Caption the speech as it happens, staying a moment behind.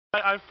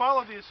I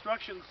followed the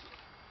instructions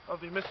of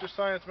the Mr.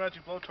 Science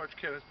Magic Blowtorch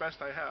kit as best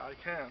I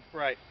can.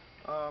 Right.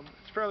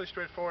 It's fairly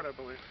straightforward, I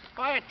believe.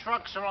 Fire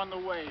trucks are on the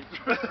way.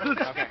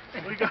 Okay.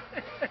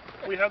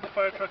 We have the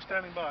fire truck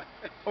standing by.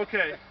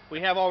 Okay. We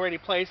have already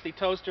placed the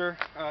toaster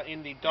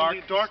in the dark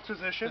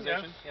position.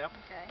 Yes. Yep.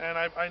 Okay. And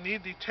I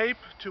need the tape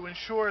to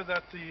ensure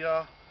that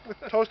the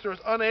toaster is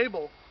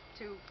unable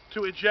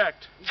to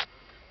eject.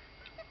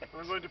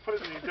 I'm going to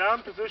put it in the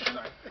down position.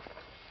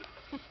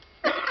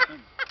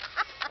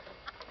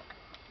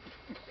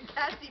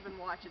 That's even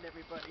watching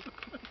everybody.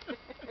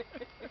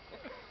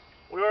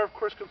 We are, of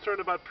course, concerned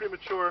about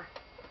premature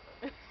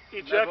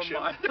ejection.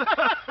 Never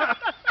mind.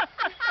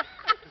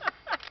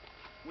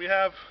 We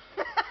have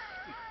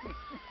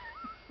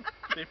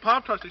the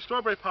Pop-Tarts, the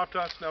Strawberry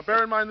Pop-Tarts. Now,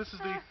 bear in mind, this is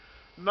the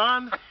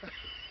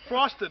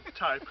non-frosted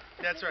type.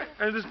 That's right.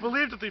 And it is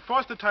believed that the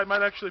frosted type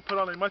might actually put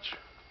on a much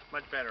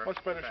better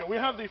show. We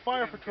have the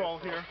Fire Patrol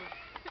here.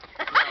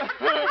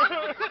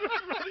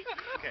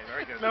 Okay,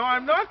 very good. Now,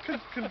 I'm not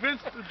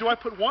convinced. Do I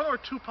put one or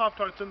two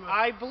Pop-Tarts in the...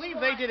 I believe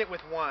they did it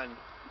with one.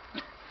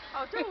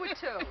 Oh, do it with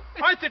two.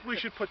 I think we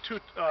should put two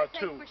I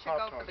think we should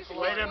go for Pop-Tarts. the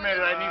Wait a minute,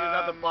 I need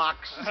another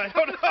box. I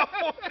don't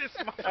know.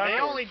 They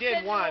only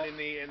did one in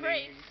the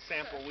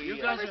sample we.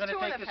 You guys are There's going to two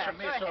in take a this from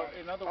me, pack. Go so ahead.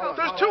 in other Oh, words...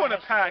 There's two in a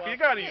pack. You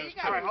got to use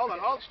two. All right, hold on.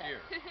 All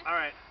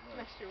right.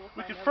 Next year we'll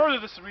We find can out. further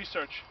this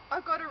research.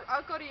 I'll go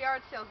to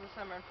yard sales this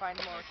summer and find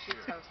more cheap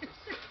toasters.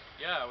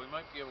 Yeah, we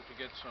might be able to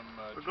get some.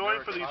 We're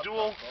going for the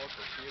dual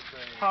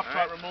Pop-Tart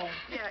Pop-Tart removal.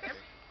 Yeah.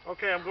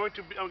 Okay, I'm going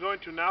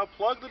to now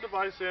plug the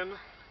device in.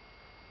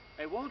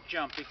 It won't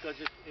jump because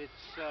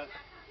it's...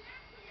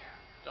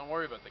 Don't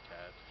worry about the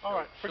cat. All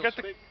right, forget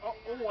the...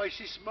 Oh, I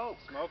see smoke.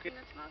 Smoke it.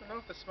 I don't know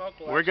if the smoke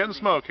will. We're getting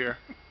smoke here.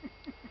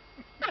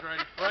 He's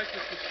ready.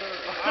 Breakfast is served.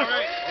 All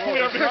right. We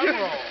are drum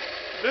beginning. roll.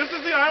 This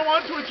is the I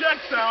want to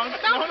eject sound.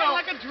 That sounds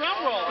like a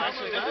drum roll,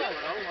 actually.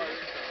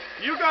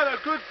 You got a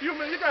good few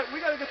minutes. We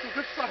got to get some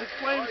good sized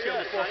flames here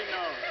Yes, before. I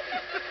know.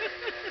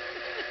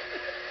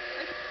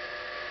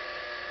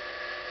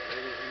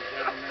 Ladies and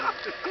gentlemen.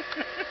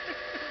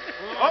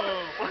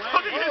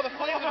 The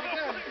flames have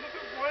begun.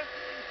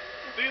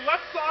 The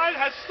left side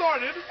has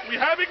started. We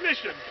have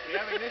ignition. We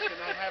have ignition.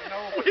 I have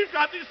no. We've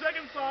got the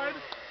second side.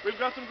 We've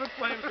got some good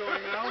flames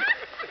going now.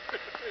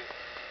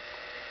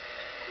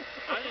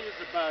 I think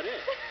it's about it.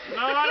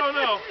 No, I don't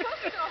know. It's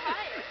supposed to go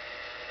higher.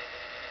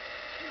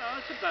 No,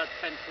 it's about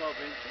 10, 12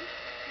 inches.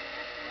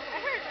 I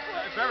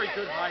heard Very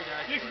good height, The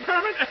actually.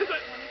 experiment is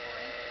that...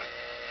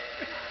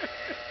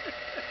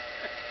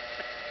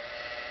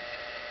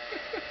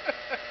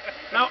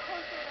 Now,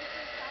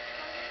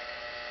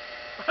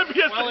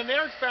 yes, Well, in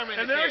their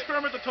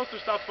experiment, the toaster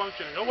stopped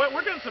functioning. Oh, wait,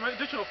 we're getting some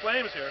additional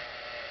flames here.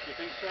 You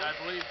think so? I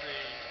believe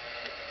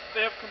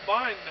They have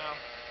combined now.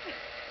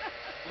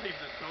 the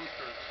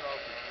toaster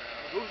itself is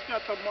now. Who's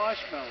got the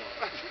marshmallow?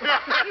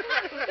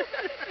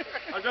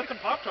 I've got some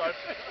Pop-Tarts.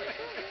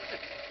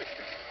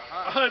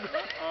 I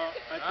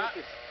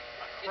think it's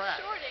Crack.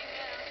 shorting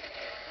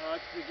now.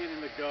 it's beginning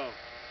to go.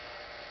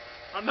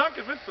 I'm not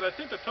convinced, but I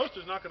think the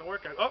toaster's not going to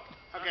work out. Oh,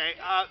 Okay,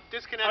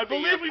 disconnect I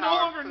believe we no power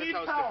longer for the need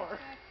toaster. power.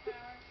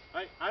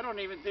 I don't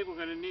even think we're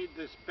going to need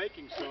this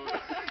baking soda.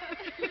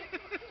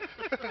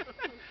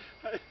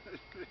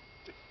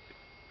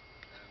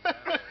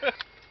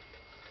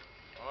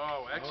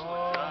 Oh,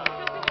 excellent job.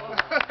 You're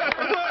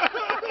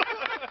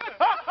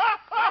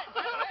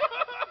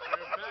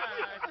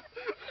back.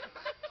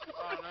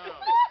 Oh, no.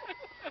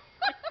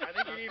 I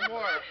think you need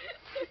more.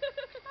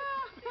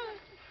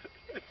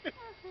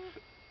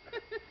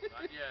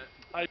 Not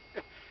yet.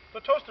 The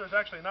toaster is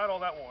actually not all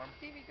that warm.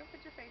 Stevie, go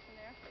put your face in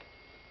there.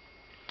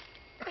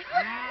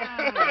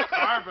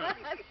 Carbon.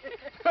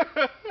 There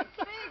you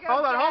go.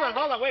 Hold Jack.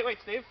 on. Wait,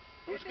 Steve.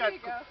 Who's There got you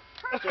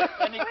go.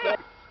 any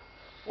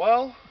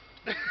Well,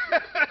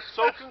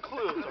 so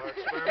concludes our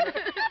experiment.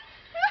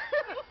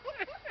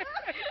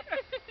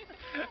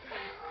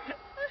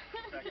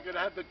 You're going to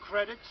have the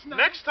credits now?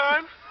 Next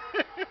time,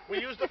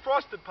 we use the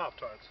frosted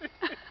Pop-Tarts.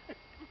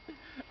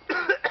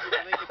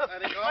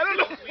 I don't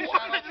know we why.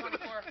 shot all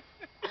 24.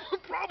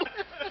 Problem.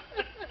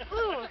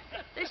 Ooh,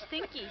 they're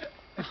stinky.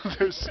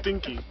 They're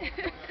stinky.